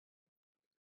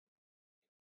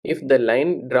If the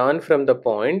line drawn from the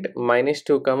point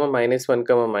 -2, -1,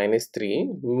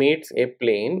 -3 meets a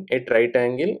plane at right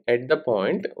angle at the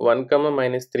point 1,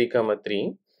 -3,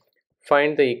 3,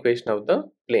 find the equation of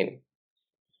the plane.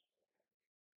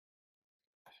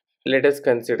 Let us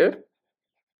consider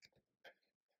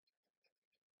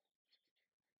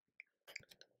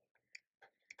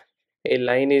a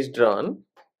line is drawn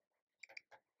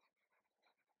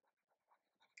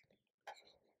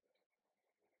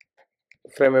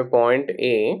from a point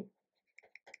A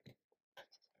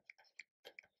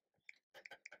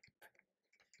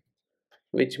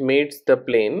which meets the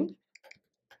plane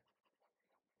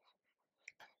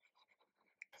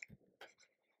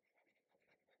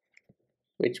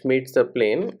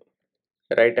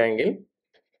right angle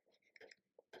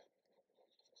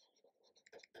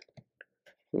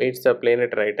meets the plane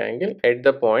at right angle at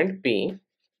the point P,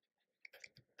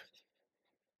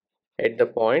 at the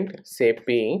point say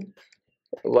P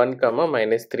 1,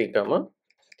 -3,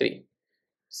 3.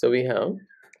 So we have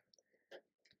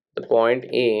the point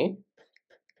A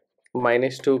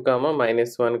 -2, -1,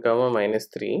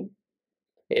 -3.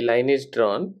 A line is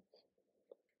drawn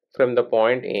from the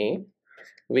point A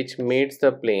which meets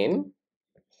the plane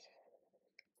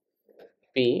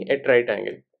P at right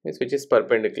angle, means which is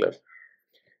perpendicular,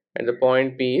 and the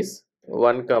point P is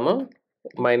 1,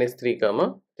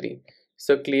 -3, 3.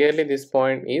 So clearly this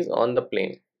point is on the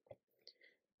plane,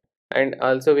 and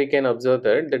also we can observe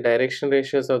that the direction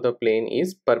ratios of the plane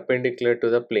is perpendicular to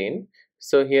the plane.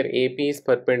 So here AP is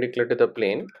perpendicular to the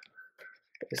plane.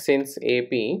 Since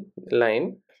AP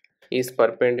line is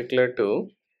perpendicular to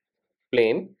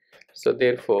plane, so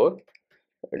therefore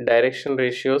direction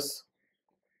ratios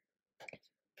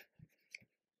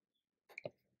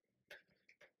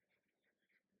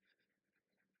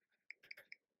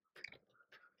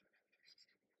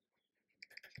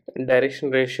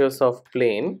of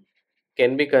plane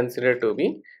can be considered to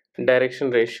be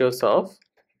direction ratios of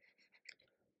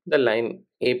the line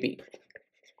AP,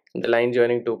 the line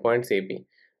joining 2 points AP,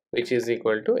 which is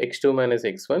equal to x2 minus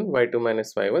x1, y2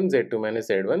 minus y1, z2 minus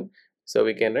z1. So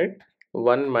we can write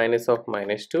 1 minus of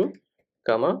 -2,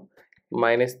 comma,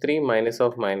 -3 minus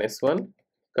of -1,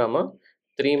 comma,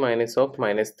 3 minus of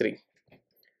 -3.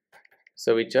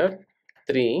 So which are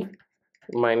 3,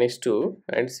 -2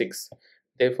 and 6.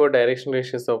 Therefore direction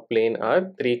ratios of plane are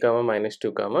 3,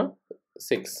 -2,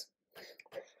 6.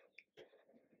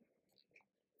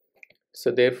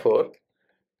 So therefore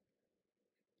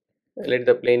let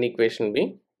the plane equation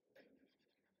be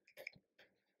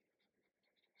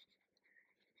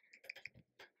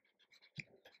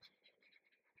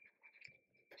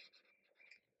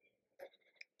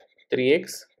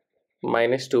 3x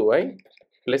minus 2y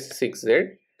plus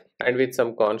 6z, and with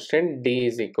some constant d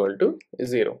is equal to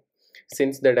 0.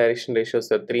 Since the direction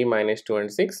ratios are 3, -2 and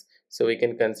 6, so we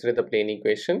can consider the plane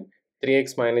equation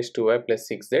 3x minus 2y plus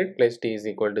 6z plus d is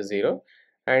equal to 0.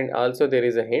 And also there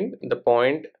is a hint, the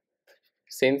point,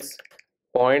 since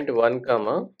point 1,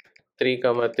 3,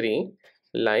 3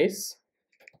 lies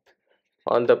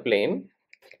on the plane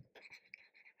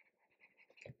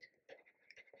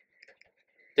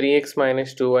 3x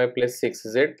minus 2y plus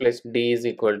 6z plus d is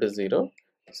equal to 0.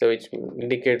 So which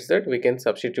indicates that we can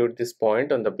substitute this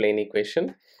point on the plane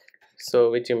equation.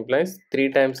 So which implies 3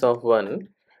 times of 1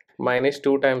 minus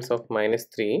 2 times of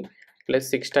 -3 plus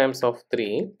 6 times of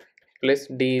 3 plus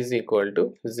d is equal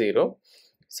to 0.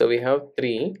 So we have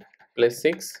 3 plus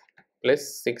 6 plus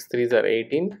 6 3s are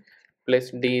 18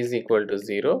 plus d is equal to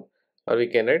 0, or we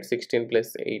can write 16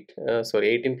 plus 8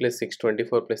 18 plus 6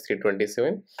 24 plus 3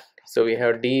 27. So we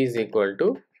have d is equal to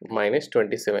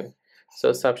 -27.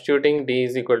 So substituting d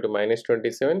is equal to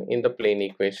 -27 in the plane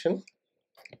equation,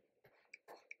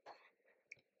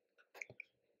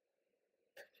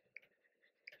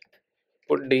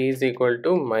 put d is equal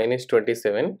to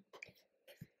 -27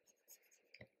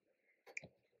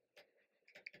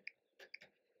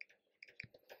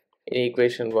 in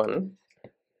equation 1.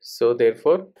 So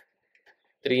therefore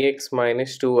 3x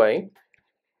minus 2y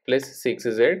plus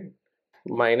 6z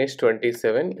minus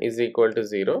 27 is equal to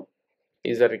 0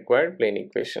 is the required plane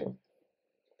equation.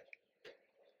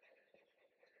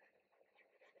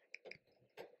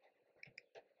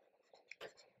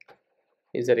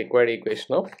 Is the required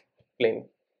equation of plane.